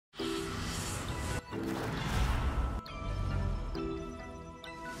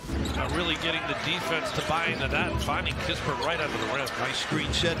really getting the defense to buy into that and finding Kispert right under the rim. Nice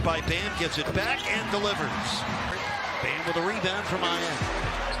screen set by Bam, gets it back and delivers. Bam with a rebound from Miami.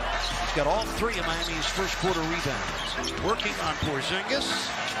 He's got all 3 of Miami's first quarter rebounds. Working on Porzingis.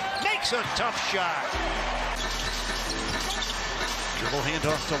 Makes a tough shot. Dribble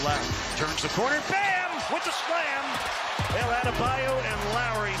handoff to Lowry. Turns the corner. Bam! With the slam. Well, Adebayo and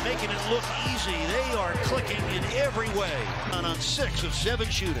Lowry making it look easy. They are clicking in every way. On 6 of 7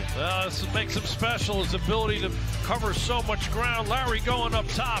 shooting. This makes him special, his ability to cover so much ground. Lowry going up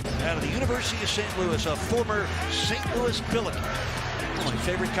top. Out of the University of St. Louis, a former St. Louis Billiken. One of my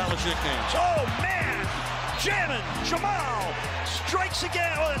favorite college nicknames. Oh, man! Jamming! Jamal strikes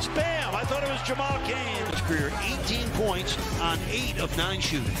again. Oh, that's Bam. I thought it was Jamal Cain. His career, 18 points on 8 of 9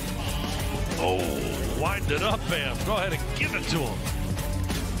 shooting. Oh, wind it up, Bam. Go ahead and give it to him.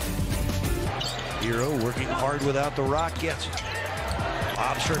 Hero working hard without the rock, gets it.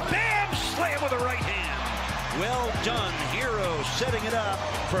 Lobs for Bam! Slam with the right hand. Well done, Hero setting it up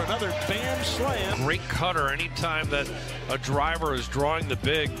for another Bam slam. Great cutter. Anytime that a driver is drawing the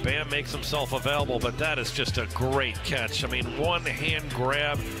big, Bam makes himself available, but that is just a great catch. I mean, one hand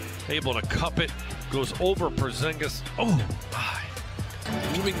grab, able to cup it, goes over Porzingis. Oh, my.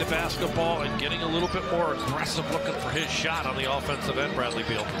 Moving the basketball and getting a little bit more aggressive looking for his shot on the offensive end, Bradley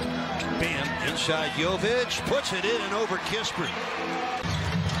Beal. Bam inside Jovic, puts it in and over Kispert.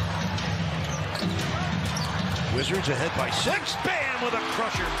 Wizards ahead by 6. Bam with a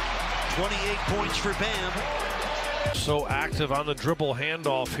crusher. 28 points for Bam. So active on the dribble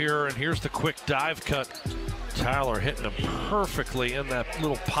handoff here, and here's the quick dive cut. Tyler hitting him perfectly in that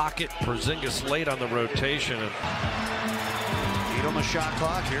little pocket. Porzingis late on the rotation. And on the shot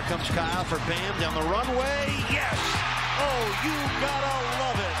clock. Here comes Kyle for Bam down the runway. Yes! Oh, you gotta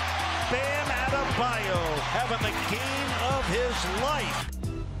love it. Bam Adebayo having the game of his life.